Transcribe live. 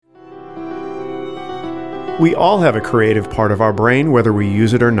We all have a creative part of our brain, whether we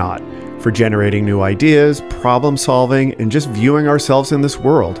use it or not, for generating new ideas, problem solving, and just viewing ourselves in this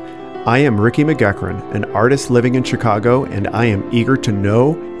world. I am Ricky McGuckran, an artist living in Chicago, and I am eager to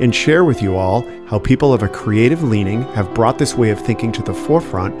know and share with you all how people of a creative leaning have brought this way of thinking to the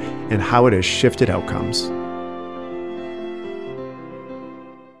forefront and how it has shifted outcomes.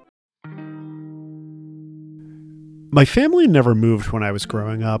 My family never moved when I was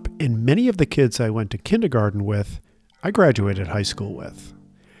growing up, and many of the kids I went to kindergarten with, I graduated high school with.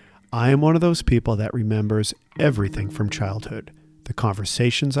 I am one of those people that remembers everything from childhood. The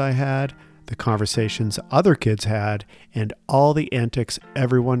conversations I had, the conversations other kids had, and all the antics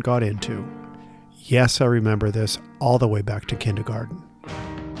everyone got into. Yes, I remember this all the way back to kindergarten.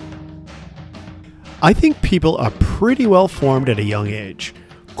 I think people are pretty well formed at a young age.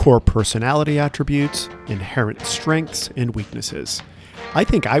 Core personality attributes, inherent strengths and weaknesses. I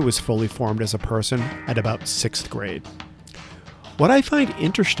think I was fully formed as a person at about 6th grade. What I find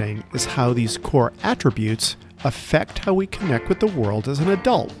interesting is how these core attributes affect how we connect with the world as an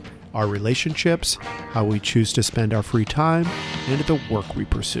adult, our relationships, how we choose to spend our free time, and the work we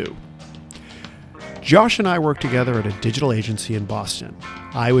pursue. Josh and I worked together at a digital agency in Boston.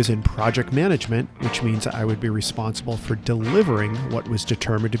 I was in project management, which means I would be responsible for delivering what was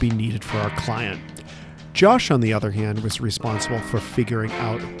determined to be needed for our client. Josh, on the other hand, was responsible for figuring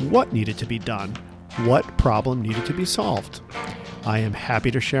out what needed to be done, what problem needed to be solved. I am happy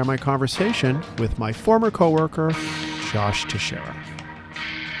to share my conversation with my former coworker, Josh Teixeira.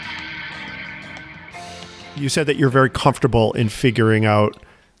 You said that you're very comfortable in figuring out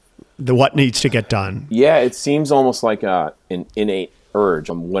what needs to get done. Yeah, it seems almost like an innate urge.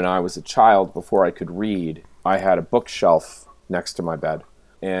 When I was a child, before I could read, I had a bookshelf next to my bed.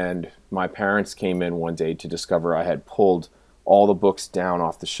 And my parents came in one day to discover I had pulled all the books down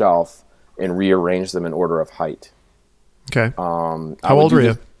off the shelf and rearranged them in order of height. Okay. How old were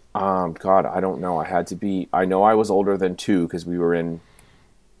you? God, I don't know. I know I was older than 2 because we were in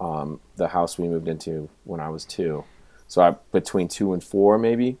the house we moved into when I was 2. So between 2 and 4,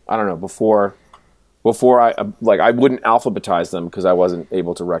 maybe. I don't know. Before I wouldn't alphabetize them because I wasn't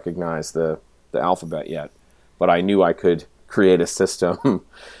able to recognize the alphabet yet. But I knew I could create a system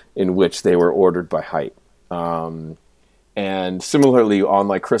in which they were ordered by height. And similarly, on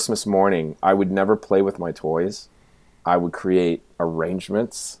like Christmas morning, I would never play with my toys. I would create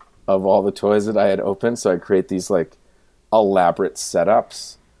arrangements of all the toys that I had opened. So I'd create these like elaborate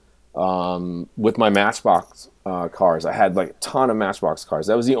setups. With my Matchbox cars, I had like a ton of Matchbox cars.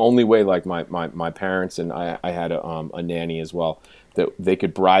 That was the only way, like my parents and I had a nanny as well, that they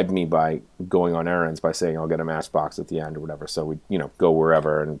could bribe me by going on errands by saying I'll get a Matchbox at the end or whatever. So we'd go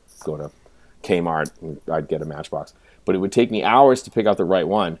wherever and go to Kmart and I'd get a Matchbox. But it would take me hours to pick out the right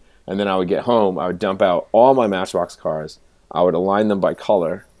one. And then I would get home, I would dump out all my Matchbox cars, I would align them by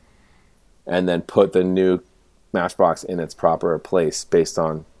color, and then put the new Matchbox in its proper place based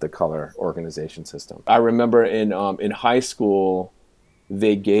on the color organization system. I remember in high school,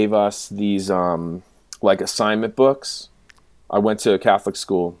 they gave us these like assignment books. I went to a Catholic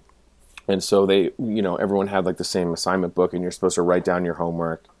school, and so they, everyone had like the same assignment book, and you're supposed to write down your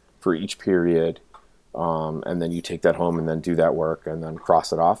homework for each period, and then you take that home and then do that work and then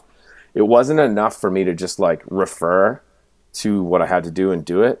cross it off. It wasn't enough for me to just like refer to what I had to do and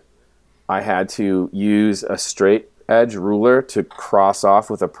do it. I had to use a straight edge ruler to cross off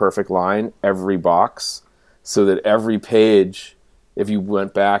with a perfect line every box so that every page, if you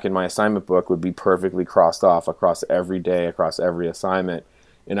went back in my assignment book, would be perfectly crossed off across every day, across every assignment.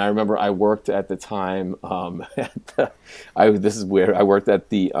 And I remember I worked at the time, this is weird, I worked at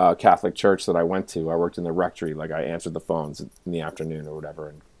the Catholic church that I went to. I worked in the rectory, like I answered the phones in the afternoon or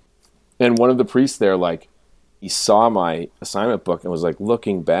whatever. And one of the priests there, like, he saw my assignment book and was like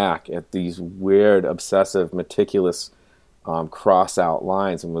looking back at these weird, obsessive, meticulous cross-out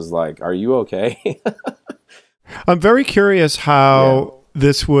lines and was like, "Are you okay?" I'm very curious how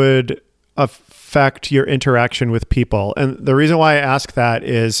this would affect your interaction with people. And the reason why I ask that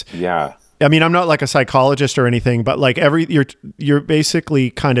is, I mean, I'm not like a psychologist or anything, but like you're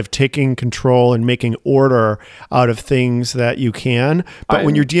basically kind of taking control and making order out of things that you can. But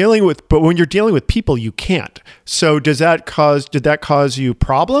when you're dealing with people, you can't. So did that cause you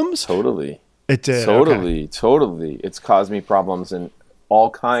problems? Totally. It did. Totally. It's caused me problems in all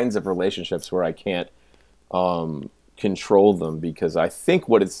kinds of relationships where I can't control them, because I think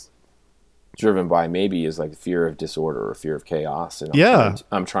what it's driven by maybe is like fear of disorder or fear of chaos. And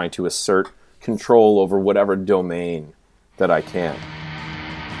I'm trying to assert control over whatever domain that I can.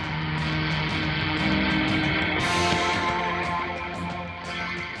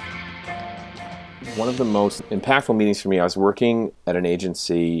 One of the most impactful meetings for me, I was working at an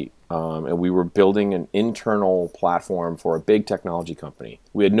agency and we were building an internal platform for a big technology company.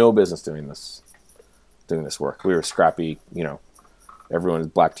 We had no business doing this work. We were scrappy, everyone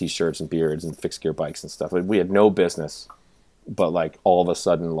with black t-shirts and beards and fixed gear bikes and stuff. We had no business, but like all of a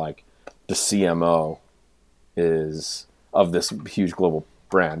sudden, like the CMO is of this huge global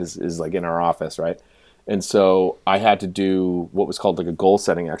brand is like in our office, right? And so I had to do what was called like a goal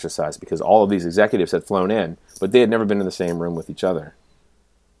setting exercise because all of these executives had flown in, but they had never been in the same room with each other.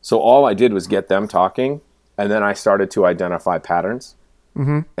 So all I did was get them talking, and then I started to identify patterns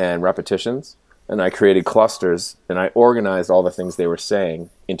and repetitions, and I created clusters, and I organized all the things they were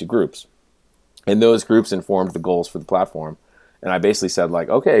saying into groups. And those groups informed the goals for the platform. And I basically said like,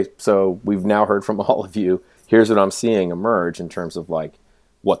 okay, so we've now heard from all of you. Here's what I'm seeing emerge in terms of like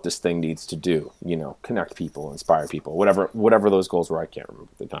what this thing needs to do, connect people, inspire people, whatever those goals were. I can't remember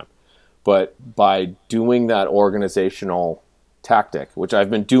at the time. But by doing that organizational tactic, which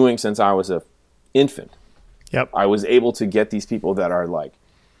I've been doing since I was an infant, I was able to get these people that are like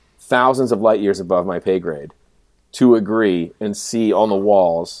thousands of light years above my pay grade to agree and see on the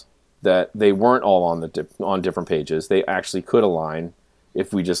walls that they weren't all on different pages. They actually could align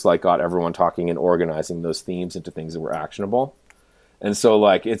if we just like got everyone talking and organizing those themes into things that were actionable. And so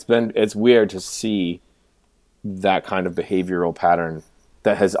like it's weird to see that kind of behavioral pattern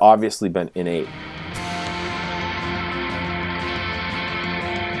that has obviously been innate.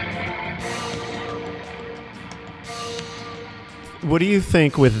 What do you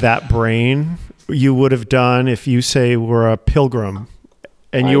think with that brain you would have done if you say were a pilgrim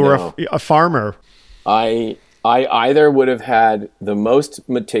and you were a farmer? I either would have had the most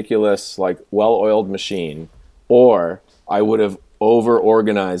meticulous, like well-oiled machine, or I would have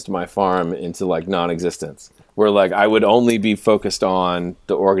over-organized my farm into like non-existence, where like I would only be focused on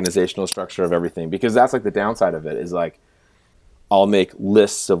the organizational structure of everything, because that's like the downside of it is like I'll make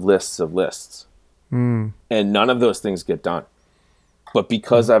lists of lists of lists, and none of those things get done. But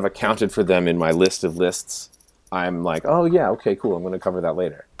because I've accounted for them in my list of lists, I'm like, oh yeah, okay, cool, I'm going to cover that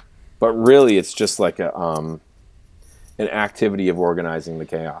later. But really, it's just like an activity of organizing the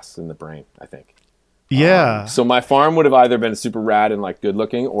chaos in the brain, I think. Yeah. So my farm would have either been super rad and like good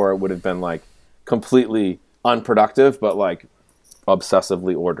looking, or it would have been like completely unproductive, but like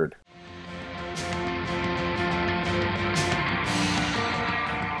obsessively ordered.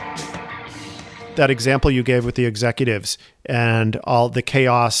 That example you gave with the executives and all the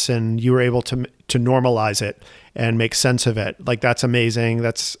chaos, and you were able to normalize it and make sense of it. Like, that's amazing.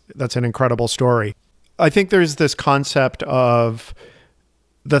 That's an incredible story. I think there's this concept of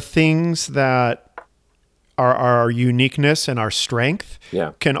the things that are our uniqueness and our strength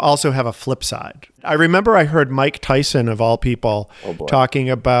can also have a flip side. I remember I heard Mike Tyson, of all people, talking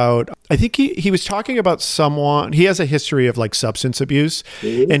about, I think he was talking about someone, he has a history of like substance abuse,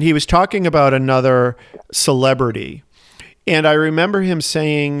 and he was talking about another celebrity. And I remember him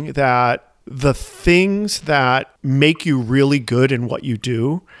saying that the things that make you really good in what you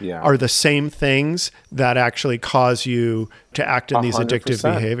do are the same things that actually cause you to act in these 100%. Addictive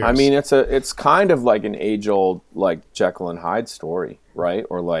behaviors. I mean, it's kind of like an age-old like Jekyll and Hyde story, right?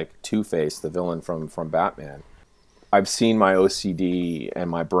 Or like Two-Face, the villain from Batman. I've seen my OCD and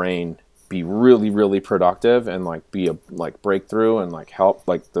my brain be really, really productive and like be a like breakthrough and like help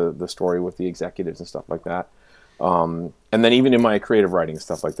like the story with the executives and stuff like that. And then even in my creative writing and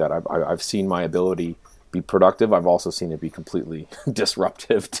stuff like that, I've seen my ability be productive. I've also seen it be completely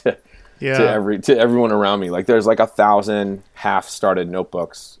disruptive to everyone around me. Like there's like 1,000 half-started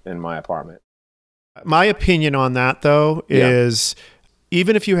notebooks in my apartment. My opinion on that though is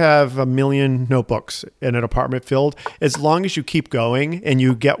even if you have 1 million notebooks in an apartment filled, as long as you keep going and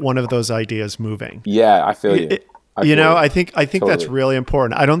you get one of those ideas moving. Yeah, I feel you. I think totally. That's really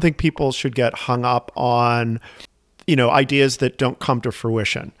important. I don't think people should get hung up on ideas that don't come to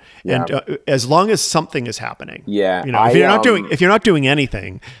fruition. And as long as something is happening. Yeah. If you're not doing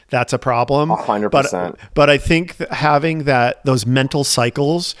anything, that's a problem. 100%. But I think that having those mental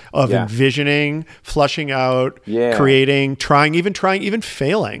cycles of envisioning, flushing out, creating, trying, even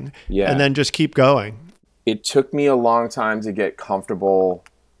failing, and then just keep going. It took me a long time to get comfortable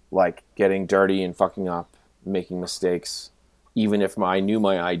like getting dirty and fucking up, making mistakes, even if I knew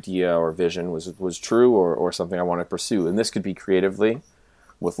my idea or vision was true or something I wanted to pursue. And this could be creatively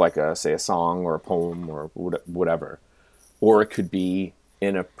with like a song or a poem or whatever. Or it could be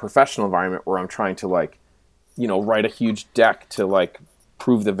in a professional environment where I'm trying to like, write a huge deck to like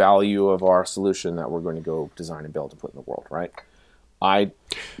prove the value of our solution that we're going to go design and build and put in the world, right?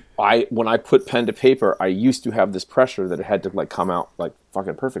 When I put pen to paper, I used to have this pressure that it had to like come out like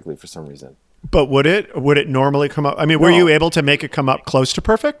fucking perfectly for some reason. But would it normally come up? I mean, were No. you able to make it come up close to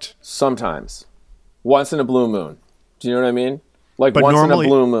perfect? Sometimes. Once in a blue moon. Do you know what I mean? Like But once normally-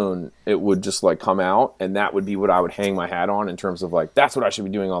 in a blue moon, it would just like come out, and that would be what I would hang my hat on in terms of like, that's what I should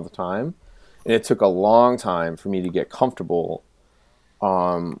be doing all the time. And it took a long time for me to get comfortable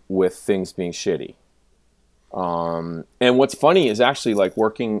with things being shitty. And what's funny is actually like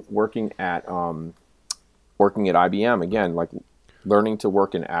working at IBM again, like learning to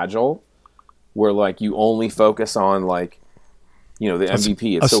work in Agile, where like you only focus on like, the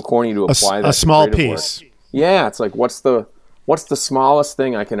MVP. It's so corny to apply that a to small creative piece. work. Yeah, it's like what's the smallest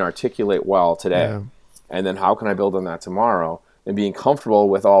thing I can articulate well today, Yeah. and then how can I build on that tomorrow? And being comfortable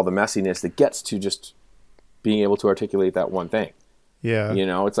with all the messiness that gets to just being able to articulate that one thing. Yeah.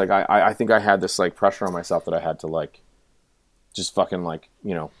 It's like I think I had this like pressure on myself that I had to like just fucking like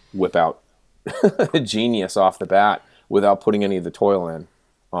whip out genius off the bat without putting any of the toil in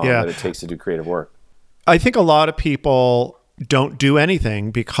that it takes to do creative work. I think a lot of people don't do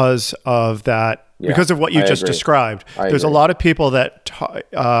anything because of that, because of what you just agree. described. There's a agree. lot of people that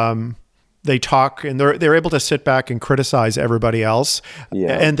they talk and they're able to sit back and criticize everybody else,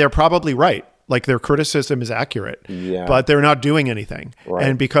 and they're probably right. Like their criticism is accurate, but they're not doing anything. Right.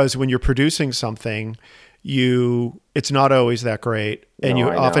 And because when you're producing something, it's not always that great, and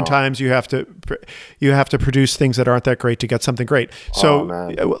No, I know. oftentimes you have to produce things that aren't that great to get something great. So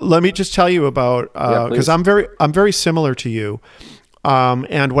let me just tell you about because I'm very similar to you.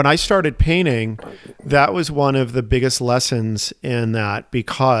 And when I started painting, that was one of the biggest lessons in that,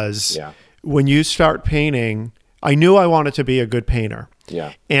 because when you start painting, I knew I wanted to be a good painter.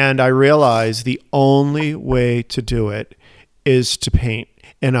 Yeah. And I realized the only way to do it is to paint.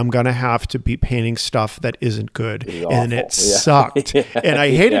 And I'm going to have to be painting stuff that isn't good. And it sucked. And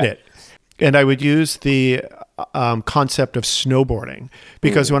I hated it. And I would use the concept of snowboarding,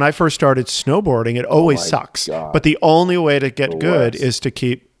 because when I first started snowboarding, it always sucks. God. But the only way to get good worst. is to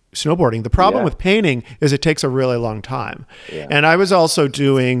keep snowboarding. The problem with painting is it takes a really long time. Yeah. And I was also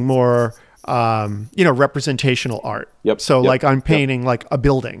doing more representational art. So like I'm painting like a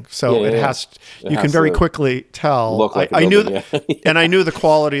building. So it has, you can very quickly tell. Look like I a knew, building, and I knew the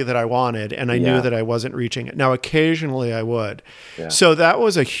quality that I wanted, and I knew that I wasn't reaching it. Now, occasionally I would. So that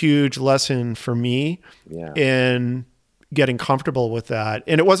was a huge lesson for me in getting comfortable with that.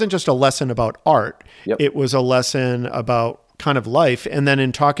 And it wasn't just a lesson about art. It was a lesson about kind of life. And then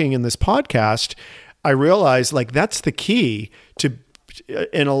in talking in this podcast, I realized like that's the key to,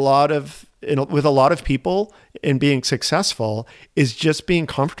 with a lot of people in being successful, is just being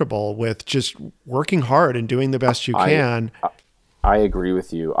comfortable with just working hard and doing the best you can. I agree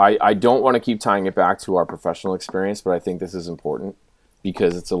with you. I don't want to keep tying it back to our professional experience, but I think this is important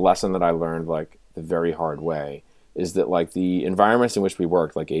because it's a lesson that I learned like the very hard way, is that like the environments in which we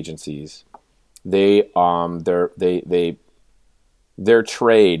work, like agencies, their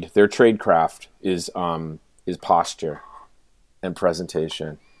trade craft is posture and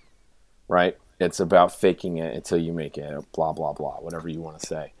presentation. Right? It's about faking it until you make it, blah, blah, blah, whatever you want to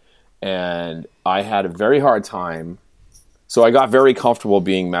say. And I had a very hard time. So I got very comfortable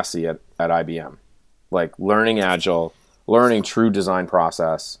being messy at IBM, like learning Agile, learning true design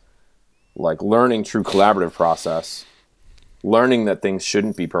process, like learning true collaborative process, learning that things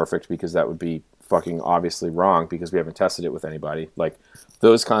shouldn't be perfect because that would be fucking obviously wrong because we haven't tested it with anybody. Like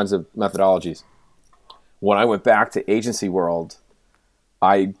those kinds of methodologies. When I went back to agency world,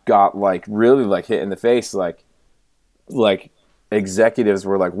 I got like really like hit in the face, like executives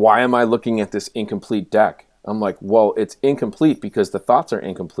were like, why am I looking at this incomplete deck? I'm like, well, it's incomplete because the thoughts are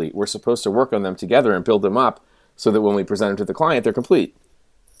incomplete. We're supposed to work on them together and build them up so that when we present them to the client, they're complete.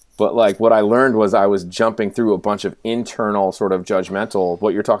 But like what I learned was I was jumping through a bunch of internal sort of judgmental,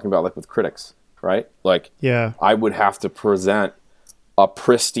 what you're talking about, like with critics, right? Like I would have to present a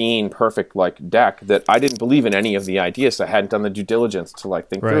pristine, perfect like deck that I didn't believe in any of the ideas. I hadn't done the due diligence to like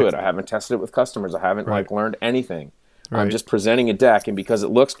think through it. I haven't tested it with customers. I haven't like learned anything. I'm just presenting a deck, and because it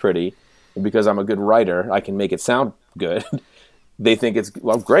looks pretty, and because I'm a good writer, I can make it sound good. They think it's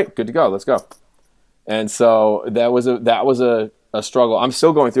great, good to go, let's go. And so that was a struggle. I'm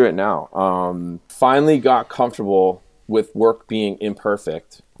still going through it now. Finally got comfortable with work being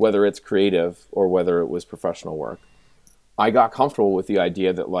imperfect, whether it's creative or whether it was professional work. I got comfortable with the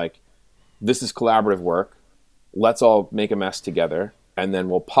idea that like, this is collaborative work. Let's all make a mess together, and then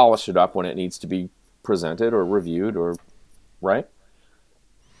we'll polish it up when it needs to be presented or reviewed or right.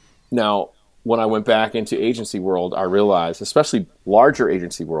 Now, when I went back into agency world, I realized, especially larger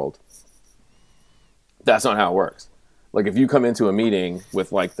agency world, that's not how it works. Like if you come into a meeting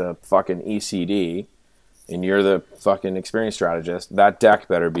with like the fucking ECD and you're the fucking experience strategist, that deck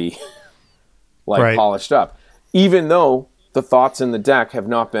better be like Right. polished up, even though the thoughts in the deck have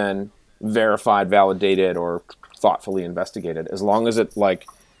not been verified, validated, or thoughtfully investigated. As long as it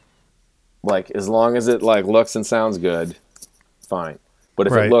as long as it like looks and sounds good, fine. But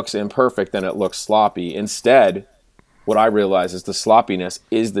if it Right. looks imperfect, then it looks sloppy. Instead, what I realize is the sloppiness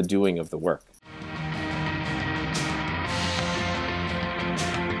is the doing of the work.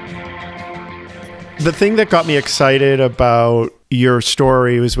 The thing that got me excited about your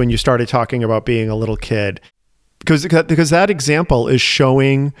story was when you started talking about being a little kid, because that example is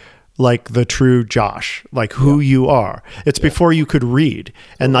showing like the true Josh, like who you are. It's before you could read,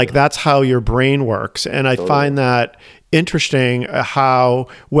 and like that's how your brain works. And I find that interesting how,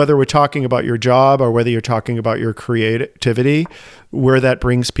 whether we're talking about your job or whether you're talking about your creativity, where that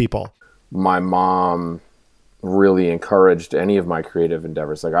brings people. My mom really encouraged any of my creative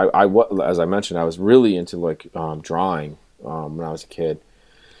endeavors. Like as I mentioned, I was really into like drawing when I was a kid.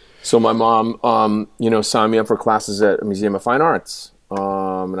 So my mom, signed me up for classes at Museum of Fine Arts.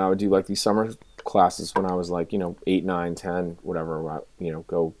 And I would do like these summer classes when I was like, 8, 9, 10, whatever,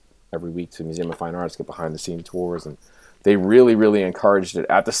 go every week to Museum of Fine Arts, get behind the scene tours. And they really, really encouraged it.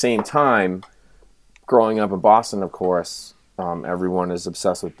 At the same time, growing up in Boston, of course, everyone is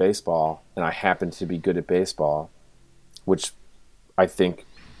obsessed with baseball, and I happened to be good at baseball, which I think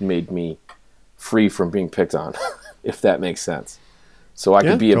made me free from being picked on, if that makes sense. So I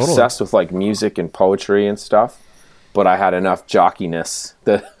could be obsessed with like music and poetry and stuff, but I had enough jockiness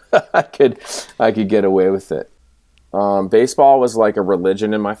that I could get away with it. Baseball was like a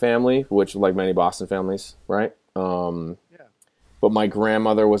religion in my family, which like many Boston families, right? But my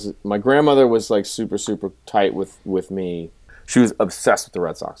grandmother was like super, super tight with me. She was obsessed with the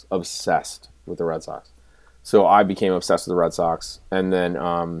Red Sox, So I became obsessed with the Red Sox. And then,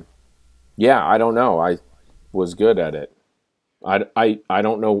 I don't know. I was good at it. I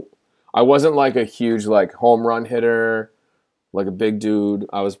don't know. I wasn't like a huge like home run hitter, like a big dude.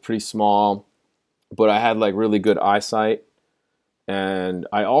 I was pretty small, but I had like really good eyesight. And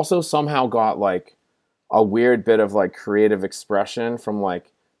I also somehow got like a weird bit of like creative expression from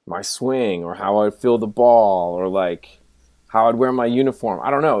like my swing or how I'd feel the ball or like how I'd wear my uniform.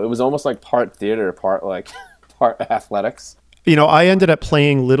 I don't know. It was almost like part theater, part athletics. I ended up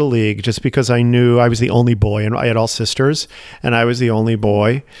playing Little League just because I knew I was the only boy, and I had all sisters, and I was the only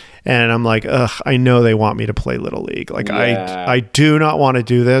boy. And I'm like, I know they want me to play Little League. Like, Yeah. I do not want to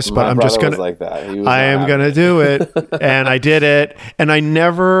do this, but I'm just going to, like that. I am going to do it. And I did it, and I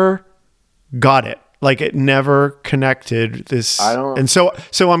never got it. Like, it never connected this. And so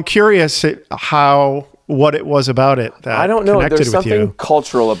I'm curious what it was about it that I don't know. connected There's with something you.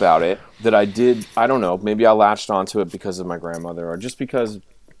 cultural about it that I did. I don't know. Maybe I latched onto it because of my grandmother, or just because,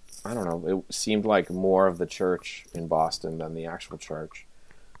 I don't know, it seemed like more of the church in Boston than the actual church.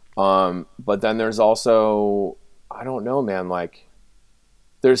 But then there's also, I don't know, man, like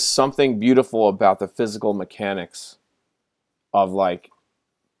there's something beautiful about the physical mechanics of like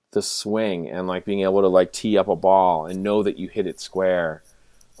the swing and like being able to like tee up a ball and know that you hit it square.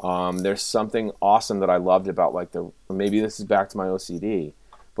 There's something awesome that I loved about like maybe this is back to my OCD,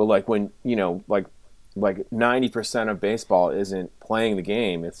 but like when, like 90% of baseball isn't playing the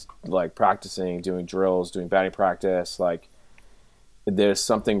game. It's like practicing, doing drills, doing batting practice. Like there's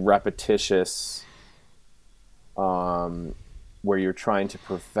something repetitious, where you're trying to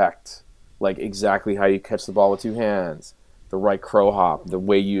perfect like exactly how you catch the ball with two hands, the right crow hop, the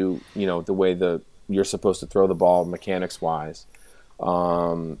way the way you're supposed to throw the ball mechanics wise.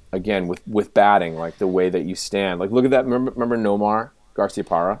 Again, with batting, like the way that you stand. Like look at that. Remember Nomar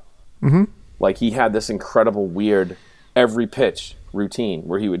Garciaparra? Mm-hmm. Like he had this incredible weird every pitch routine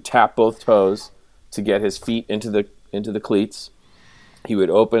where he would tap both toes to get his feet into the cleats. He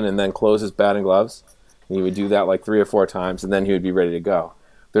would open and then close his batting gloves. And he would do that like 3 or 4 times, and then he would be ready to go.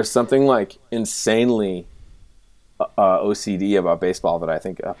 There's something like insanely OCD about baseball that I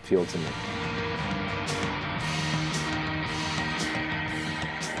think appealed to me.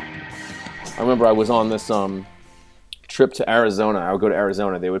 I remember I was on this trip to Arizona. I would go to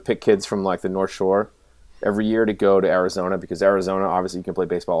Arizona. They would pick kids from like the North Shore every year to go to Arizona because Arizona, obviously, you can play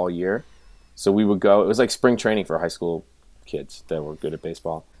baseball all year. So we would go. It was like spring training for high school kids that were good at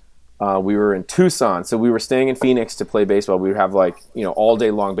baseball. We were in Tucson, so we were staying in Phoenix to play baseball. We would have like all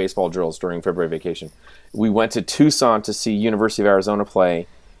day long baseball drills during February vacation. We went to Tucson to see University of Arizona play,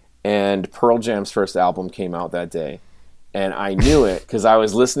 and Pearl Jam's first album came out that day. And I knew it because I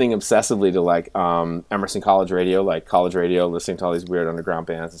was listening obsessively to like Emerson College Radio, listening to all these weird underground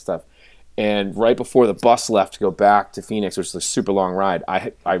bands and stuff. And right before the bus left to go back to Phoenix, which is a super long ride,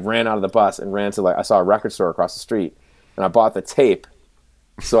 I ran out of the bus and ran to I saw a record store across the street, and I bought the tape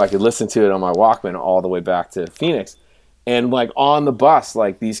so I could listen to it on my Walkman all the way back to Phoenix. And like on the bus,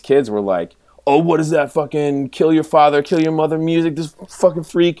 like these kids were like, "Oh, what is that fucking kill your father, kill your mother music? This fucking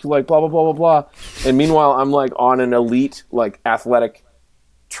freak, like blah blah blah blah blah." And meanwhile, I'm like on an elite like athletic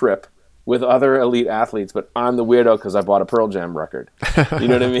trip with other elite athletes, but I'm the weirdo because I bought a Pearl Jam record. You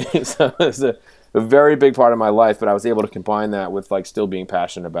know what I mean? So it's a very big part of my life, but I was able to combine that with like still being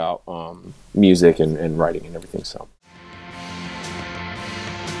passionate about music and writing and everything. So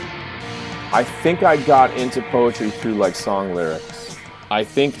I think I got into poetry through like song lyrics. I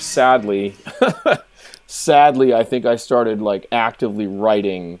think sadly, I think I started like actively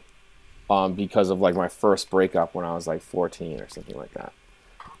writing because of like my first breakup when I was like 14 or something like that.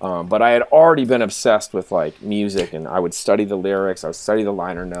 But I had already been obsessed with like music, and I would study the lyrics, I would study the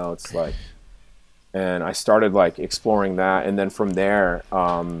liner notes, like, and I started like exploring that. And then from there,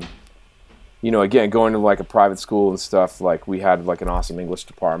 you know, again, going to like a private school and stuff, like we had like an awesome English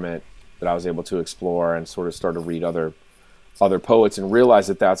department that I was able to explore and sort of start to read other poets and realize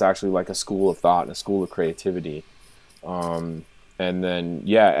that that's actually like a school of thought and a school of creativity. And then,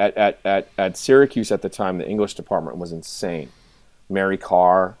 yeah, at Syracuse at the time, the English department was insane. Mary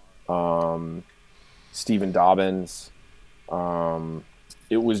Carr, Stephen Dobbins.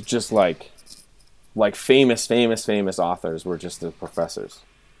 It was just like famous authors were just the professors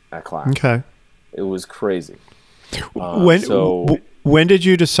at class. Okay. It was crazy. When did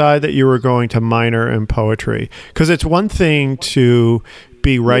you decide that you were going to minor in poetry? Because it's one thing to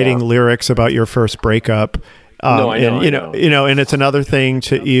be writing lyrics about your first breakup. And it's another thing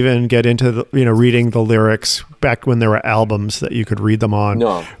to even get into the, reading the lyrics back when there were albums that you could read them on.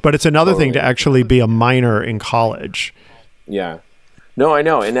 No, but it's another thing to actually be a minor in college. Yeah. No, I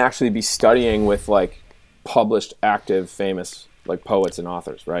know. And actually be studying with like published, active, famous like poets and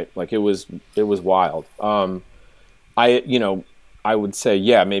authors, right? Like it was wild. I would say,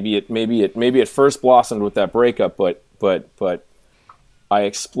 yeah, maybe it first blossomed with that breakup, but I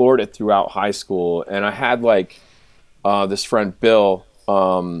explored it throughout high school, and I had like this friend Bill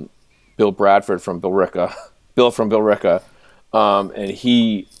Bradford from Billerica, and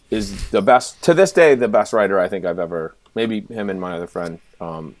he is the best to this day, the best writer I think I've ever. Maybe him and my other friend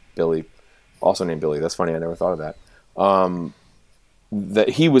Billy, also named Billy. That's funny. I never thought of that. That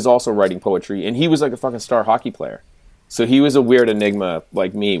he was also writing poetry, and he was like a fucking star hockey player. So he was a weird enigma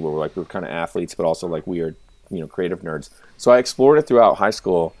like me, where we're kind of athletes, but also like weird, creative nerds. So I explored it throughout high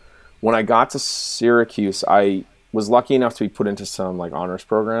school. When I got to Syracuse, I was lucky enough to be put into some like honors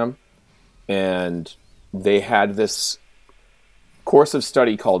program, and they had this course of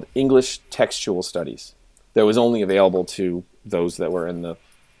study called English Textual Studies that was only available to those that were in the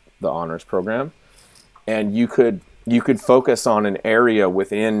honors program. And you could focus on an area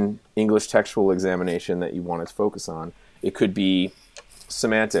within English textual examination that you wanted to focus on. It could be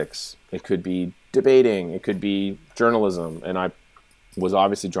semantics, it could be debating, it could be journalism, and I was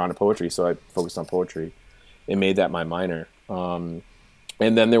obviously drawn to poetry, so I focused on poetry and made that my minor. And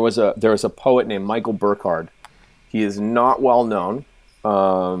then there was a poet named Michael Burkhardt. He is not well known,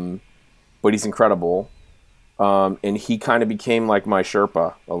 but he's incredible. And he kind of became like my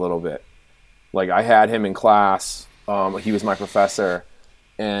Sherpa a little bit. Like I had him in class. He was my professor,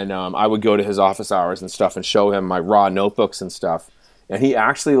 and I would go to his office hours and stuff and show him my raw notebooks and stuff. And he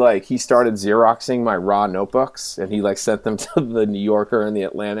actually he started Xeroxing my raw notebooks, and he sent them to the New Yorker and the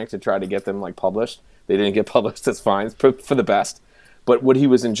Atlantic to try to get them published. They didn't get published. That's fine. It's for the best. But what he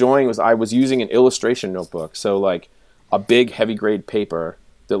was enjoying was I was using an illustration notebook. So a big heavy grade paper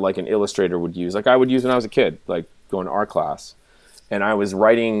that an illustrator would use. I would use when I was a kid, going to art class. And I was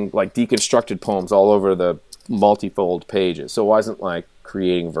writing deconstructed poems all over the multifold pages. So it wasn't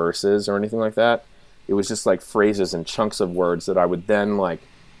creating verses or anything like that. It was just phrases and chunks of words that I would then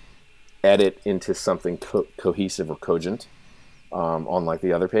edit into something cohesive or cogent on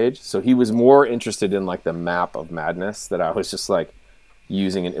the other page. So he was more interested in the map of madness that I was just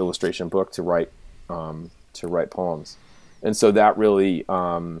using an illustration book to write poems. And so that really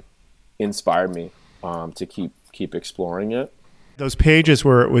inspired me to keep exploring it. Those pages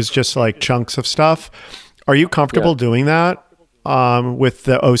where it was just chunks of stuff. Are you comfortable doing that with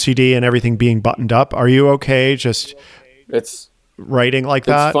the OCD and everything being buttoned up? Are you okay just writing like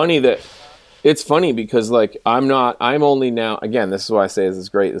that? It's funny because I'm only now, again, this is why I say this is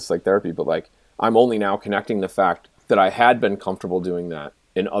great. This is therapy, but I'm only now connecting the fact that I had been comfortable doing that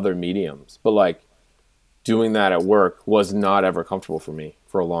in other mediums, but doing that at work was not ever comfortable for me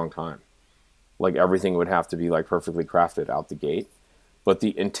for a long time. Everything would have to be perfectly crafted out the gate. But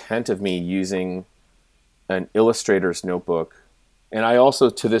the intent of me using an illustrator's notebook, and I also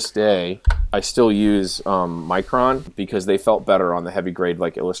to this day I still use Micron because they felt better on the heavy grade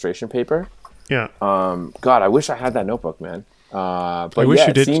like illustration paper. Yeah. God, I wish I had that notebook, man. But I wish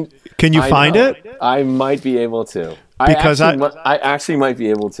you did. Can you find it? I might be able to. Because I actually might be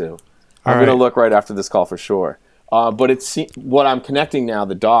able to. I'm right. going to look right after this call for sure. But what I'm connecting now,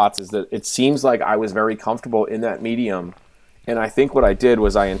 the dots, is that it seems like I was very comfortable in that medium. And I think what I did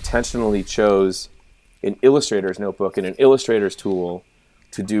was I intentionally chose an illustrator's notebook and an illustrator's tool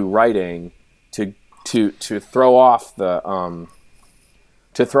to do writing to throw off the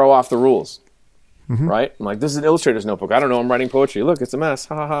rules. Mm-hmm. Right? I'm like, this is an illustrator's notebook. I don't know. I'm writing poetry. Look, it's a mess.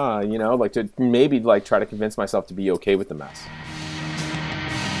 Ha ha ha. You know, like to maybe like try to convince myself to be okay with the mess.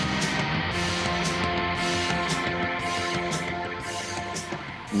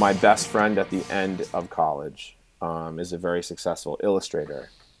 My best friend at the end of college is a very successful illustrator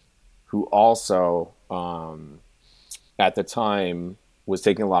who also, at the time, was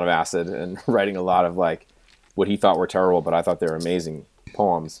taking a lot of acid and writing a lot of like what he thought were terrible, but I thought they were amazing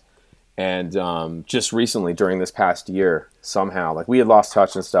poems. And just recently, during this past year, somehow, like we had lost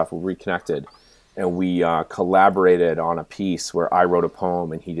touch and stuff, we reconnected, and we collaborated on a piece where I wrote a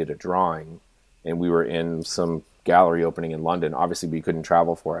poem and he did a drawing, and we were in some gallery opening in London. Obviously, we couldn't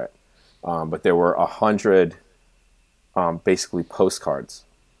travel for it, but there were 100 basically postcards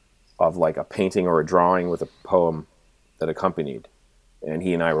of like a painting or a drawing with a poem that accompanied, and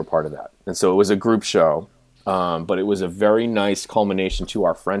he and I were part of that. And so it was a group show. But it was a very nice culmination to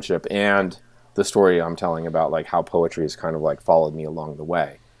our friendship and the story I'm telling about like how poetry has kind of like followed me along the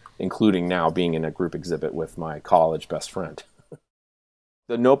way, including now being in a group exhibit with my college best friend.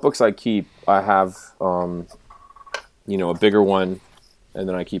 The notebooks I keep, I have, a bigger one, and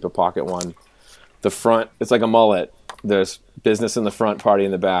then I keep a pocket one. The front, it's like a mullet. There's business in the front, party in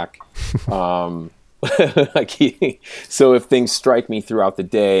the back. So if things strike me throughout the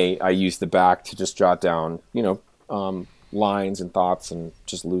day, I use the back to just jot down, lines and thoughts and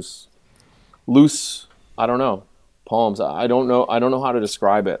just loose, I don't know, poems. I don't know how to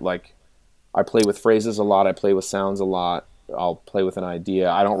describe it. Like, I play with phrases a lot. I play with sounds a lot. I'll play with an idea.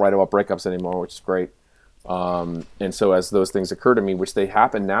 I don't write about breakups anymore, which is great. And so as those things occur to me, which they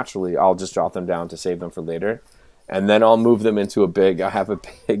happen naturally, I'll just jot them down to save them for later. And then I'll move them into I have a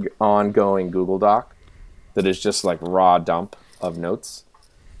big ongoing Google Doc that is just like raw dump of notes.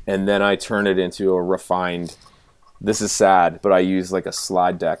 And then I turn it into a refined, this is sad, but I use like a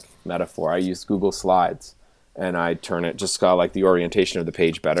slide deck metaphor. I use Google Slides, and I turn it just got like the orientation of the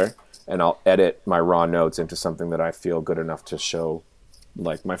page better. And I'll edit my raw notes into something that I feel good enough to show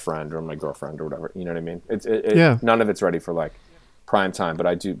like my friend or my girlfriend or whatever. You know what I mean? Yeah. None of it's ready for like prime time, but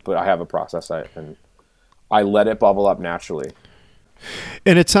I have a process. I let it bubble up naturally.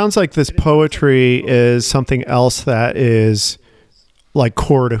 And it sounds like this poetry is something else that is like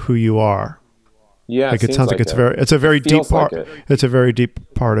core to who you are. Yeah, like it sounds like it's a very deep part. It's a very deep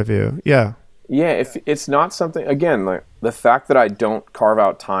part of you. Yeah. Yeah, if it's not something, again, like the fact that I don't carve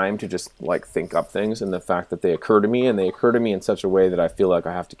out time to just like think up things, and the fact that they occur to me in such a way that I feel like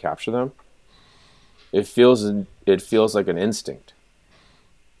I have to capture them. It feels like an instinct.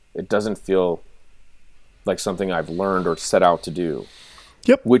 It doesn't feel like something I've learned or set out to do.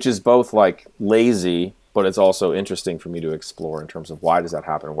 Yep. Which is both like lazy, but it's also interesting for me to explore in terms of why does that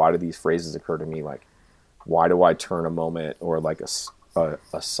happen? Why do these phrases occur to me? Like, why do I turn a moment or like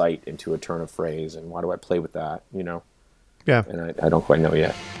a sight into a turn of phrase? And why do I play with that, Yeah. And I don't quite know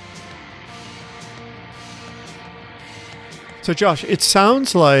yet. So Josh, it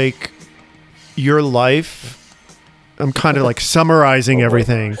sounds like your life, I'm kind of like summarizing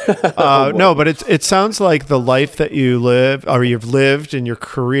everything. No, but it sounds like the life that you live or you've lived in your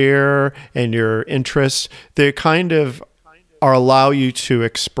career and your interests, they kind of allow you to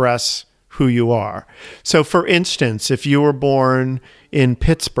express who you are. So for instance, if you were born in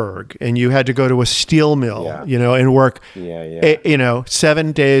Pittsburgh and you had to go to a steel mill, and work,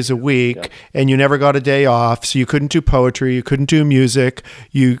 7 days a week, and you never got a day off, so you couldn't do poetry, you couldn't do music,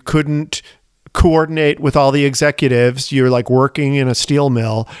 you couldn't coordinate with all the executives, you're like working in a steel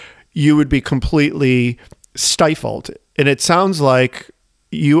mill, you would be completely stifled. And it sounds like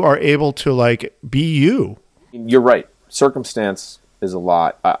you are able to like be you. You're right. Circumstance is a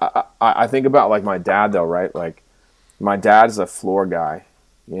lot. I think about like my dad though, right? Like my dad's a floor guy,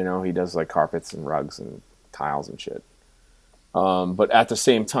 he does like carpets and rugs and tiles and shit. But at the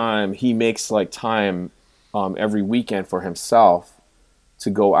same time, he makes like time every weekend for himself to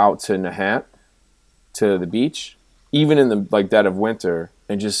go out to Nahant, to the beach, even in the like dead of winter,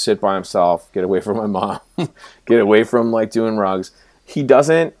 and just sit by himself, get away from my mom, get away from like doing rugs. He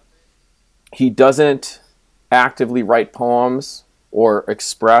doesn't actively write poems or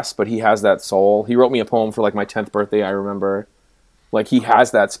express, but he has that soul. He wrote me a poem for like my 10th birthday, I remember. Like he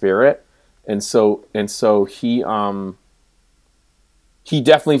has that spirit. And so he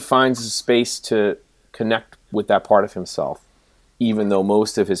definitely finds a space to connect with that part of himself, even though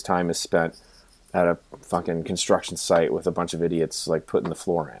most of his time is spent at a fucking construction site with a bunch of idiots like putting the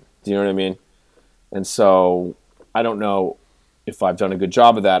floor in. Do you know what I mean? And so I don't know if I've done a good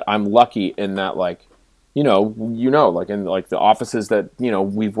job of that. I'm lucky in that, like, like in like the offices that,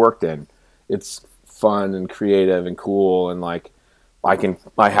 we've worked in, it's fun and creative and cool. And like, I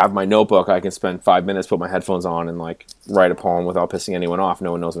have my notebook. I can spend 5 minutes, put my headphones on and like write a poem without pissing anyone off.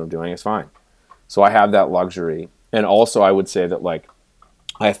 No one knows what I'm doing. It's fine. So I have that luxury. And also I would say that like,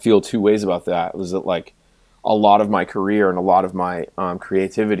 I feel two ways about that. Is that like a lot of my career and a lot of my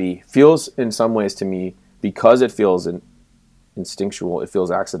creativity feels in some ways to me, because it feels instinctual, it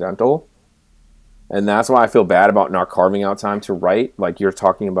feels accidental. And that's why I feel bad about not carving out time to write. Like you're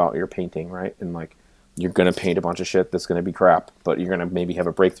talking about your painting, right? And like you're going to paint a bunch of shit that's going to be crap, but you're going to maybe have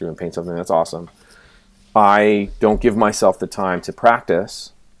a breakthrough and paint something that's awesome. I don't give myself the time to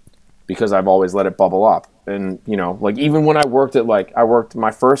practice because I've always let it bubble up. And, like even when I worked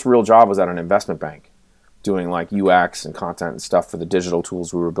my first real job was at an investment bank doing like UX and content and stuff for the digital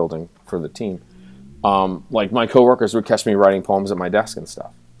tools we were building for the team. Like my coworkers would catch me writing poems at my desk and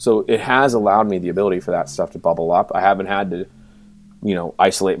stuff. So it has allowed me the ability for that stuff to bubble up. I haven't had to,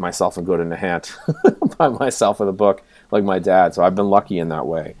 isolate myself and go to Nahant by myself with a book like my dad. So I've been lucky in that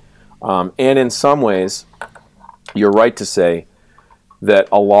way. And in some ways, you're right to say that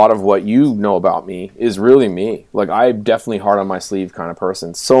a lot of what you know about me is really me. Like I'm definitely hard on my sleeve kind of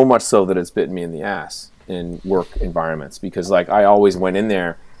person. So much so that it's bitten me in the ass in work environments, because like I always went in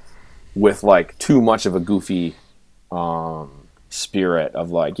there with like too much of a goofy spirit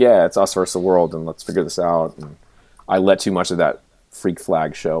of like, yeah, it's us versus the world and let's figure this out. And I let too much of that freak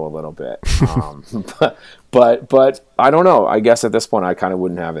flag show a little bit. But I don't know. I guess at this point I kind of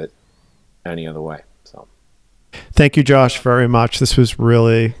wouldn't have it any other way. So thank you, Josh, very much. This was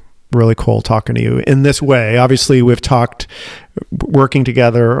really, really cool talking to you in this way. Obviously, we've talked working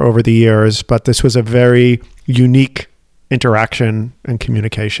together over the years, but this was a very unique interaction and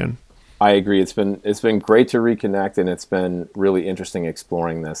communication. I agree. It's been great to reconnect, and it's been really interesting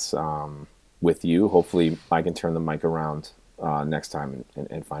exploring this with you. Hopefully, I can turn the mic around next time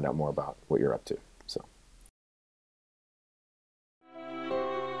and find out more about what you're up to. So,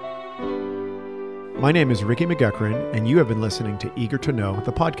 my name is Ricky McGuckran, and you have been listening to Eager to Know,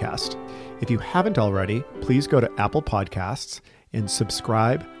 the podcast. If you haven't already, please go to Apple Podcasts and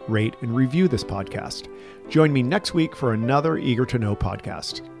subscribe, rate, and review this podcast. Join me next week for another Eager to Know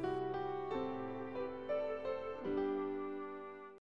podcast.